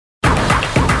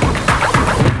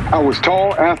I was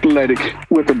tall, athletic,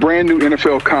 with a brand new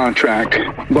NFL contract,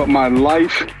 but my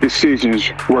life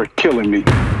decisions were killing me.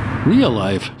 Real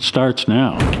life starts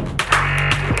now.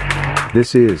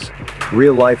 This is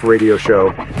Real Life Radio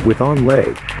Show with On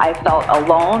Lay. I felt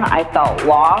alone. I felt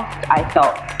lost. I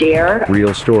felt scared.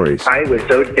 Real stories. I was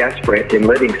so desperate in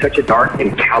living such a dark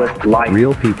and calloused life.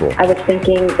 Real people. I was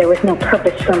thinking there was no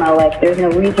purpose for my life. There's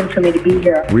no reason for me to be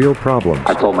here. Real problems.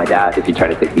 I told my dad, if you try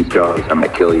to take these drugs, I'm going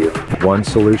to kill you. One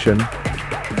solution.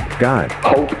 God.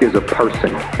 Hope is a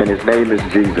person, and his name is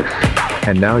Jesus.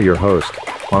 And now your host,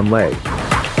 On Lay.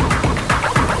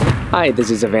 Hi,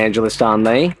 this is Evangelist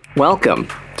Anh. Welcome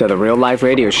to the Real Life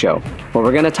Radio Show, where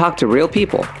we're going to talk to real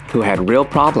people who had real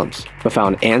problems but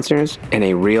found answers in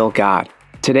a real God.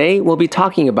 Today, we'll be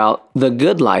talking about the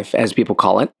good life, as people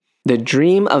call it, the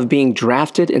dream of being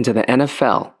drafted into the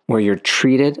NFL, where you're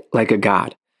treated like a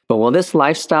god. But will this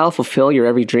lifestyle fulfill your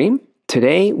every dream?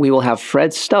 Today, we will have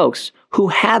Fred Stokes, who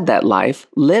had that life,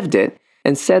 lived it,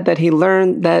 and said that he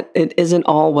learned that it isn't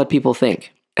all what people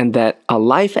think, and that a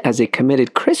life as a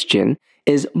committed Christian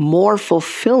is more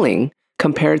fulfilling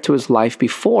compared to his life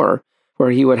before, where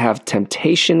he would have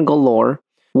temptation galore,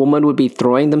 women would be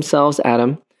throwing themselves at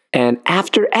him, and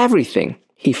after everything,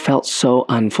 he felt so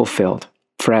unfulfilled.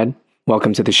 Fred,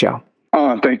 welcome to the show.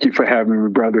 Thank you for having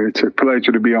me, brother. It's a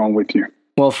pleasure to be on with you.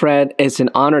 Well, Fred, it's an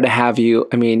honor to have you.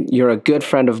 I mean, you're a good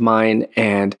friend of mine,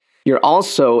 and you're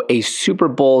also a Super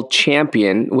Bowl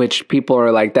champion, which people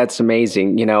are like, that's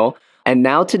amazing, you know? And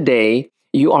now today,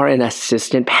 you are an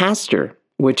assistant pastor,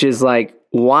 which is like,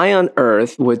 why on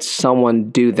earth would someone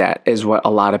do that is what a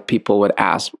lot of people would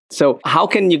ask. So how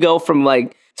can you go from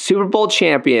like Super Bowl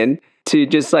champion to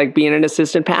just like being an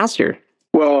assistant pastor?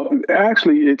 Well,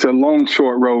 actually, it's a long,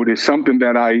 short road. It's something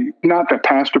that not the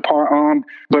pastor part on,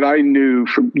 but I knew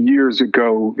from years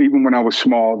ago, even when I was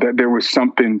small, that there was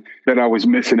something that I was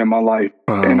missing in my life.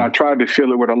 And I tried to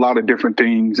fill it with a lot of different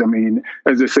things. I mean,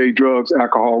 as they say, drugs,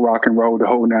 alcohol, rock and roll, the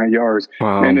whole 9 yards.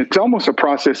 And it's almost a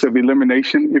process of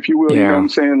elimination, if you will. You know what I'm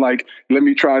saying? Like, let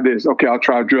me try this. Okay, I'll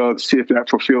try drugs, see if that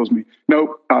fulfills me.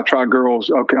 Nope, I'll try girls.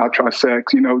 Okay, I'll try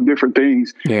sex, different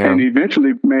things. And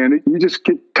eventually, man, you just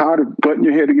get tired of butting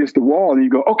your head against the wall and you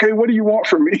go, okay, what do you want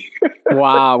from me?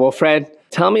 Wow. Well, Fred,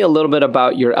 tell me a little bit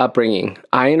about your upbringing.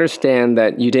 I understand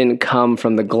that you didn't come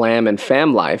from the glam and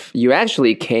fam life. You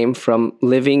actually came from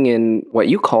living in what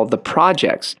you call the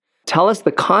projects. Tell us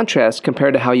the contrast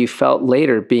compared to how you felt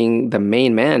later being the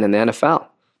main man in the NFL.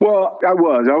 Well, I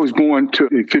was born to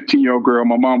a 15-year-old girl.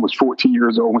 My mom was 14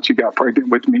 years old when she got pregnant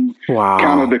with me. Wow.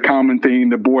 Kind of the common thing,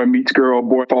 the boy meets girl,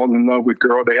 boy falls in love with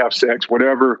girl, they have sex,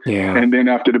 whatever. Yeah. And then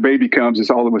after the baby comes, it's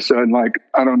all of a sudden like,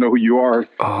 I don't know who you are.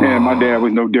 And my dad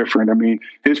was no different. I mean,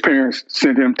 his parents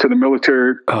sent him to the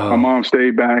military. My mom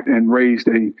stayed back and raised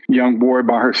a young boy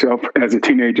by herself as a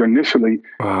teenager initially.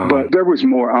 But there was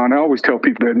more on. I always tell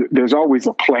people that there's always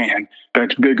a plan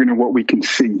that's bigger than what we can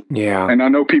see. Yeah. And I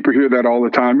know people hear that all the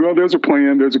time. Well, there's a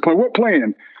plan. What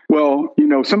plan? Well,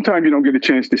 sometimes you don't get a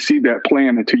chance to see that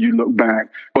plan until you look back.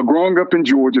 But growing up in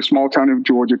Georgia, small town in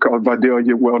Georgia called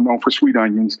Vidalia, well known for sweet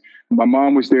onions. My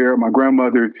mom was there, my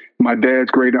grandmother, my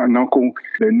dad's great aunt and uncle,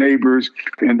 their neighbors,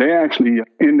 and they actually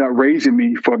ended up raising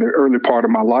me for the early part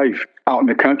of my life out in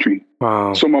the country.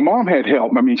 Wow. So my mom had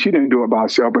help. I mean, she didn't do it by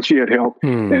herself, but she had help.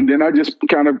 And then I just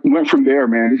kind of went from there,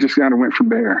 man. It just kind of went from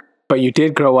there. But you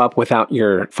did grow up without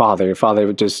your father. Your father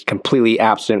was just completely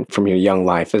absent from your young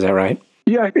life. Is that right?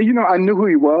 Yeah, I knew who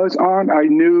he was. I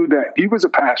knew that he was a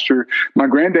pastor. My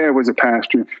granddad was a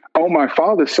pastor. On my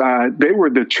father's side, they were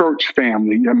the church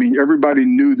family. I mean, everybody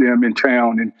knew them in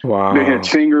town, and they had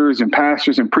singers and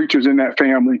pastors and preachers in that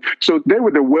family. So they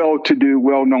were the well-to-do,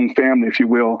 well-known family, if you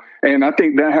will. And I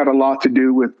think that had a lot to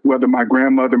do with whether my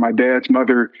grandmother, my dad's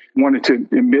mother, wanted to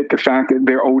admit the fact that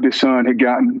their oldest son had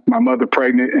gotten my mother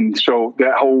pregnant. And so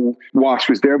that whole wash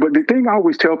was there. But the thing I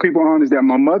always tell people on is that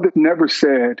my mother never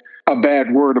said a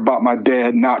bad word about my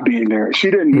dad not being there.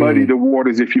 She didn't muddy the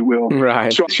waters, if you will.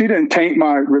 Right. So she didn't taint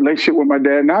my relationship with my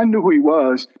dad. And I knew who he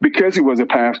was because he was a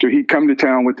pastor. He'd come to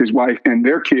town with his wife and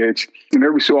their kids. And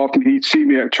every so often he'd see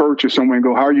me at church or somewhere and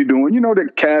go, how are you doing?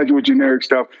 That casual, generic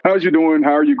stuff. How's you doing?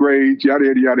 How are your grades? Yada,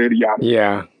 yada, yada,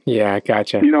 yada. Yeah,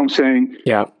 gotcha. You know what I'm saying?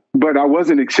 Yeah. But I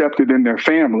wasn't accepted in their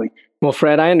family. Well,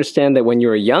 Fred, I understand that when you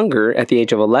were younger, at the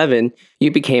age of 11, you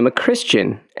became a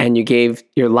Christian and you gave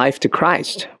your life to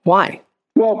Christ. Why?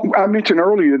 Well, I mentioned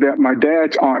earlier that my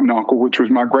dad's aunt and uncle, which was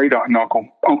my great aunt and uncle,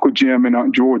 Uncle Jim and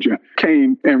Aunt Georgia,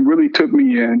 came and really took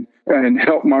me in and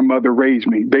helped my mother raise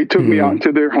me. They took me out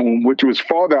into their home, which was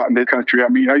farther out in the country. I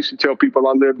mean, I used to tell people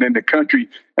I lived in the country,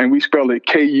 and we spell it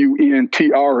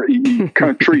Kuntree,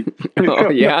 country. Oh,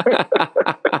 yeah.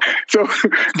 So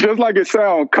just like it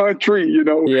sounds, country,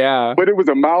 Yeah. But it was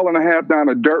a mile and a half down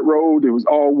a dirt road. It was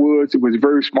all woods. It was a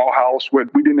very small house where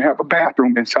we didn't have a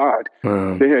bathroom inside.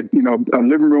 They had, a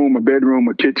living room, a bedroom,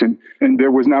 a kitchen, and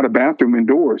there was not a bathroom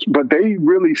indoors. But they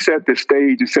really set the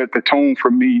stage and set the tone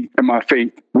for me and my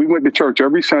faith. We went to church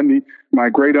every Sunday. My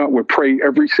great aunt would pray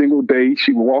every single day.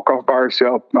 She would walk off by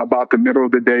herself about the middle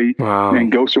of the day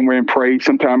and go somewhere and pray.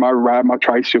 Sometimes I would ride my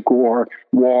tricycle or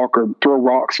walk or throw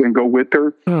rocks and go with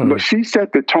her. But she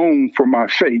set the tone for my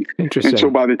faith. Interesting. And so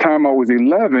by the time I was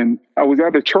 11, I was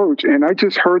at a church and I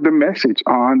just heard the message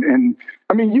on. And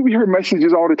I mean, you hear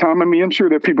messages all the time. I mean, I'm sure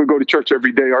that people go to church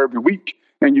every day or every week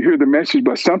and you hear the message,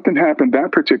 but something happened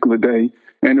that particular day.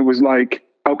 And it was like,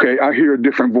 okay, I hear a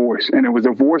different voice. And it was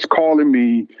a voice calling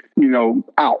me,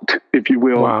 out, if you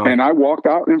will. Wow. And I walked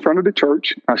out in front of the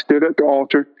church. I stood at the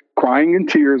altar crying in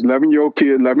tears,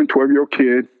 12-year-old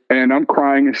kid. And I'm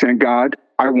crying and saying, God,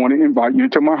 I want to invite you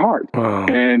into my heart. Wow.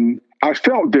 And I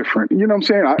felt different. You know what I'm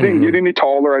saying? I didn't get any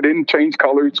taller. I didn't change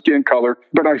skin color,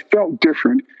 but I felt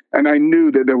different. And I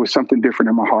knew that there was something different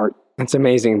in my heart. That's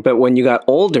amazing. But when you got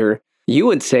older, you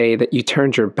would say that you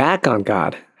turned your back on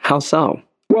God. How so?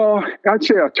 Well, I'd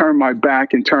say I turned my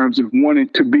back in terms of wanting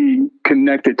to be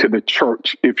connected to the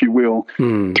church, if you will,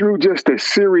 through just a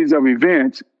series of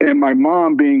events. And my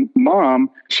mom being mom,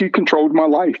 she controlled my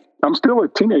life. I'm still a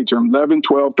teenager. I'm 11,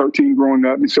 12, 13 growing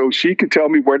up. And so she could tell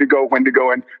me where to go, when to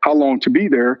go, and how long to be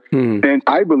there. And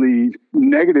I believe,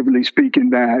 negatively speaking,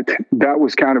 that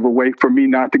was kind of a way for me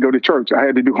not to go to church. I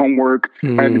had to do homework.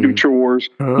 I had to do chores,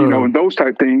 and those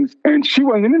type things. And she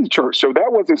wasn't in the church. So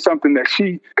that wasn't something that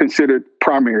she considered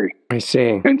primary. I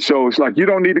see. And so it's like, you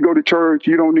don't need to go to church.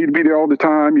 You don't need to be there all the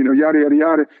time, yada, yada,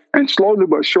 yada. And slowly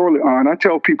but surely on, I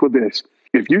tell people this.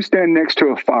 If you stand next to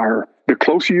a fire, the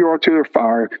closer you are to the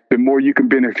fire, the more you can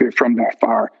benefit from that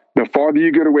fire. The farther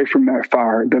you get away from that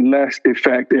fire, the less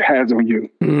effect it has on you.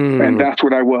 And that's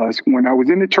what I was. When I was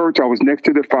in the church, I was next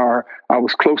to the fire. I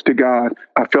was close to God.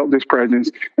 I felt this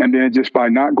presence. And then just by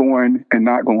not going and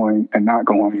not going and not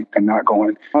going and not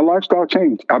going, my lifestyle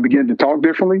changed. I began to talk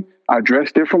differently. I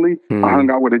dressed differently. I hung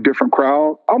out with a different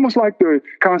crowd. Almost like the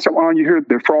concept on you hear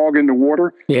the frog in the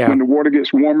water. Yeah. When the water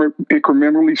gets warmer,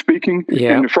 incrementally speaking,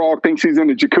 and the frog thinks he's in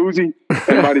a jacuzzi.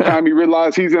 And by the time he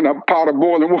realizes he's in a pot of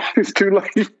boiling water, it's too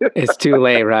late. It's too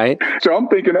late, right? So I'm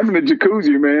thinking I'm in a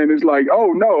jacuzzi, man. It's like,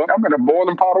 oh no, I'm in a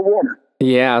boiling pot of water.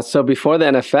 Yeah. So before the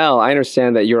NFL, I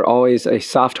understand that you're always a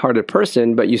soft-hearted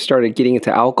person, but you started getting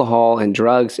into alcohol and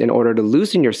drugs in order to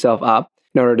loosen yourself up,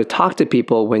 in order to talk to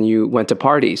people when you went to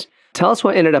parties. Tell us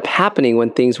what ended up happening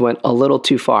when things went a little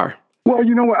too far. Well,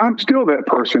 you know what? I'm still that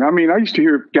person. I mean, I used to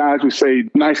hear guys would say,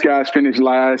 nice guys finish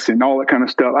last and all that kind of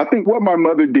stuff. I think what my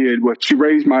mother did was she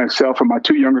raised myself and my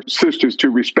two younger sisters to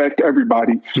respect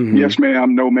everybody. Yes,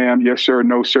 ma'am. No, ma'am. Yes, sir.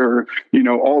 No, sir.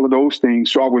 All of those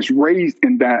things. So I was raised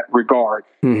in that regard.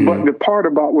 But the part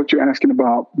about what you're asking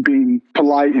about being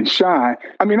polite and shy,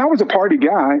 I mean, I was a party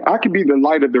guy. I could be the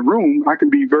light of the room. I could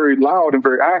be very loud and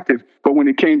very active. But when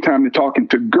it came time to talking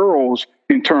to girls,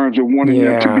 in terms of wanting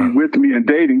them to be with me and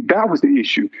dating, that was the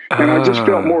issue. And I just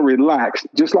felt more relaxed.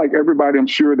 Just like everybody, I'm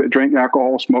sure, that drink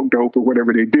alcohol, smoke dope, or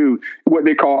whatever they do, what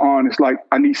they call on is like,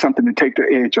 I need something to take the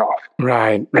edge off.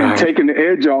 Right. And taking the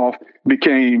edge off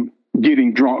became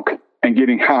getting drunk and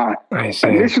getting high. I see.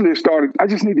 Initially it started, I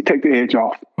just need to take the edge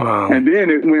off. Wow. And then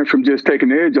it went from just taking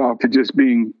the edge off to just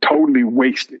being totally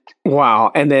wasted.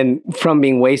 Wow. And then from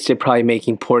being wasted, probably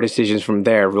making poor decisions from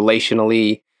there,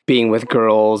 relationally, being with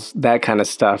girls, that kind of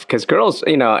stuff. Because girls,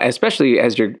 especially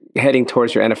as you're heading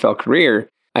towards your NFL career,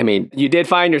 I mean, you did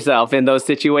find yourself in those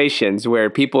situations where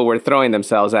people were throwing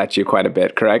themselves at you quite a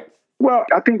bit, correct? Well,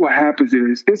 I think what happens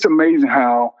is it's amazing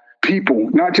how people,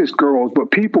 not just girls,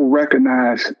 but people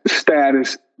recognize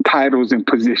status, titles, and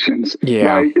positions.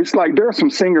 Yeah. Right? It's like there are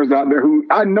some singers out there who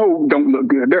I know don't look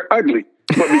good. They're ugly.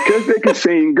 But because they can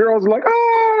sing, girls are like,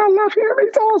 oh, I love him.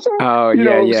 He's awesome. Oh,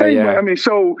 yeah. I mean,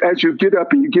 so as you get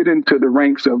up and you get into the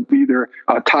ranks of either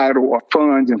a title or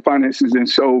funds and finances. And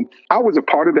so I was a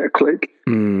part of that clique.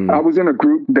 I was in a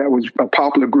group that was a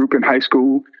popular group in high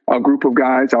school, a group of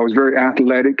guys. I was very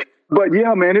athletic. But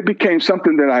yeah, man, it became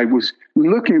something that I was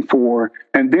looking for.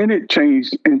 And then it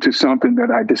changed into something that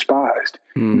I despised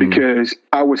because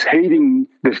I was hating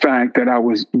the fact that I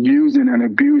was using and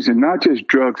abusing not just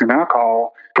drugs and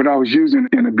alcohol, but I was using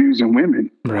and abusing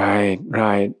women.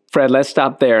 Right. Fred, let's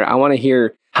stop there. I want to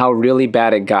hear how really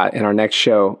bad it got in our next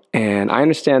show. And I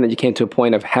understand that you came to a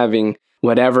point of having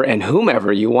whatever and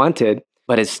whomever you wanted,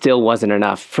 but it still wasn't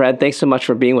enough. Fred, thanks so much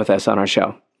for being with us on our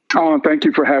show. Oh, thank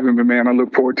you for having me, man. I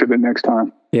look forward to the next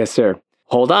time. Yes, sir.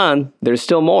 Hold on. There's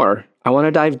still more. I want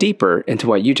to dive deeper into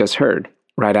what you just heard.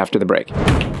 right after the break.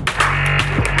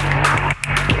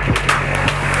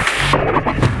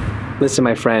 Listen,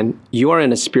 my friend, you are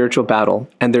in a spiritual battle,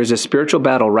 and there's a spiritual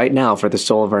battle right now for the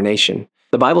soul of our nation.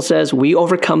 The Bible says we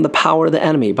overcome the power of the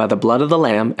enemy by the blood of the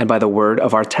Lamb and by the word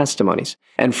of our testimonies.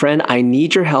 And friend, I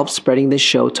need your help spreading this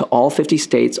show to all 50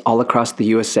 states all across the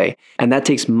USA, and that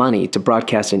takes money to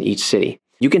broadcast in each city.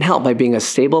 You can help by being a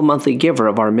stable monthly giver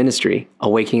of our ministry,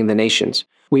 Awakening the Nations.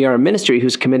 We are a ministry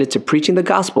who's committed to preaching the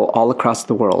gospel all across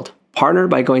the world. Partner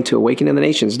by going to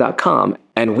awakeningthenations.com,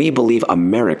 and we believe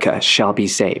America shall be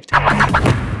saved.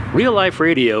 Real Life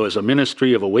Radio is a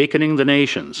ministry of Awakening the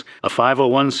Nations, a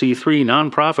 501c3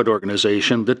 nonprofit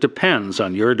organization that depends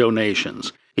on your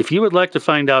donations. If you would like to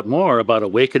find out more about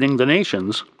Awakening the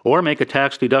Nations or make a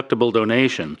tax-deductible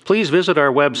donation, please visit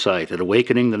our website at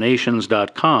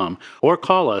awakeningthenations.com or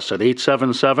call us at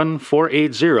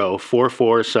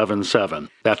 877-480-4477.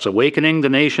 That's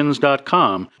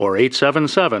awakeningthenations.com or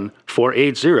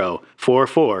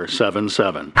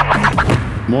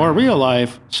 877-480-4477. More Real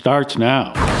Life starts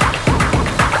now.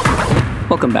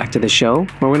 Welcome back to the show,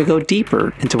 where we're going to go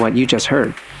deeper into what you just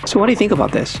heard. So what do you think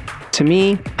about this? To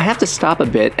me, I have to stop a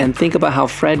bit and think about how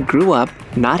Fred grew up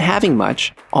not having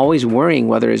much, always worrying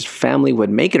whether his family would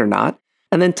make it or not,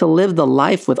 and then to live the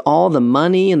life with all the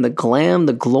money and the glam,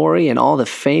 the glory, and all the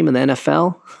fame in the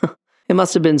NFL. It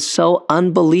must have been so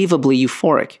unbelievably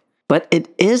euphoric. But it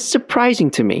is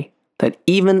surprising to me that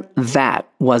even that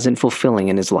wasn't fulfilling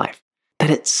in his life. That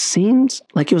it seems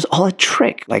like it was all a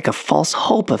trick, like a false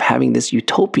hope of having this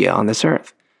utopia on this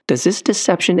earth. Does this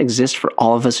deception exist for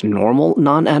all of us normal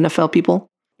non-NFL people?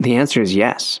 The answer is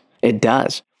yes, it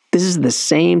does. This is the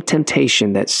same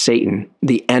temptation that Satan,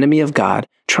 the enemy of God,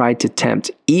 tried to tempt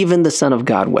even the Son of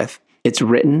God with. It's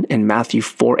written in Matthew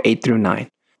 4:8-9.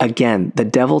 Again, the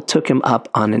devil took him up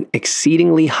on an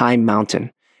exceedingly high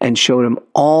mountain and showed him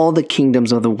all the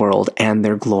kingdoms of the world and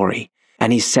their glory.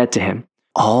 And he said to him,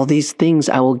 all these things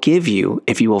I will give you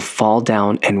if you will fall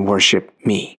down and worship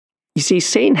me. You see,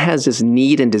 Satan has this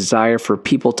need and desire for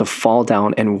people to fall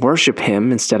down and worship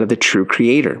him instead of the true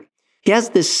creator. He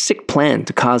has this sick plan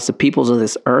to cause the peoples of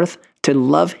this earth to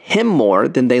love him more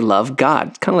than they love God.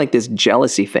 It's kind of like this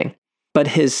jealousy thing. But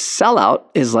his sellout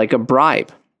is like a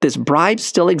bribe. This bribe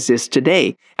still exists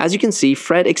today. As you can see,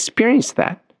 Fred experienced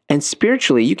that. And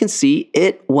spiritually, you can see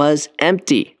it was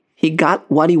empty. He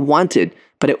got what he wanted,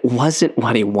 but it wasn't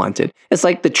what he wanted. It's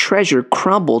like the treasure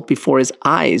crumbled before his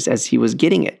eyes as he was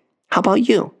getting it. How about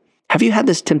you? Have you had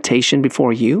this temptation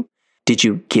before you? Did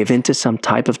you give into some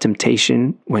type of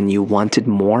temptation when you wanted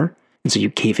more? And so you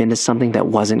gave into something that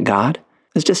wasn't God?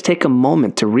 Let's just take a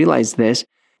moment to realize this,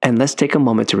 and let's take a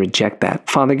moment to reject that.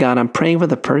 Father God, I'm praying for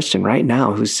the person right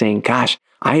now who's saying, gosh,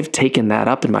 I've taken that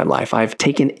up in my life. I've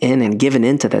taken in and given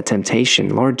into that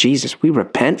temptation. Lord Jesus, we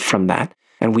repent from that.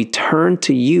 And we turn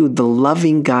to you, the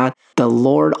loving God, the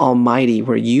Lord Almighty,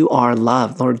 where you are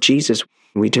love. Lord Jesus,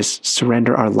 we just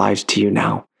surrender our lives to you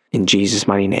now. In Jesus'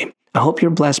 mighty name. I hope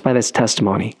you're blessed by this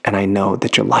testimony, and I know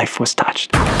that your life was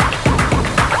touched.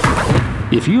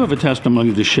 If you have a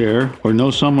testimony to share or know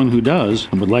someone who does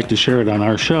and would like to share it on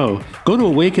our show, go to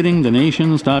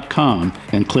awakeningthenations.com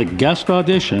and click Guest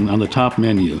Audition on the top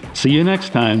menu. See you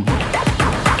next time.